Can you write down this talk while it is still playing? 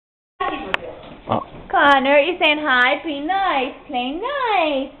Connor, you're saying hi. Be nice. Play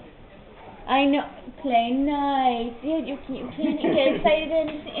nice. I know. Play nice. Yeah, you can't get excited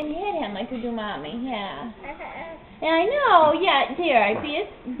and hit him like you do mommy. Yeah. Yeah, I know. Yeah, there. I see it.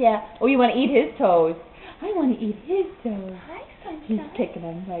 Yeah. Oh, you want to eat his toes? I want to eat his toes. Hi, sunshine. He's kicking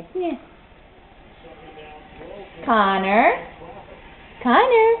them like, yeah. Connor.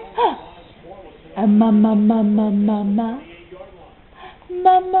 Connor. Mama, mama, mama.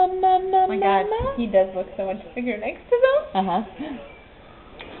 Mama, mama, Oh my God, mama. he does look so much bigger next to them. Uh-huh.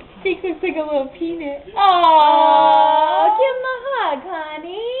 He looks like a little peanut. Oh, give him a hug,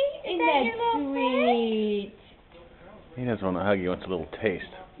 honey. Isn't that that your little sweet? He doesn't want a hug, he wants a little taste.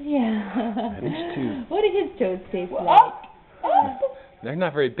 Yeah. That is too. What do his toes taste like? They're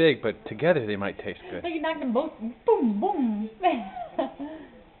not very big, but together they might taste good. Like you knocked them both. Boom, boom.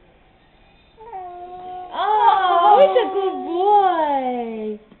 Oh, he's a good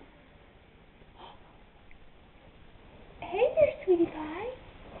boy.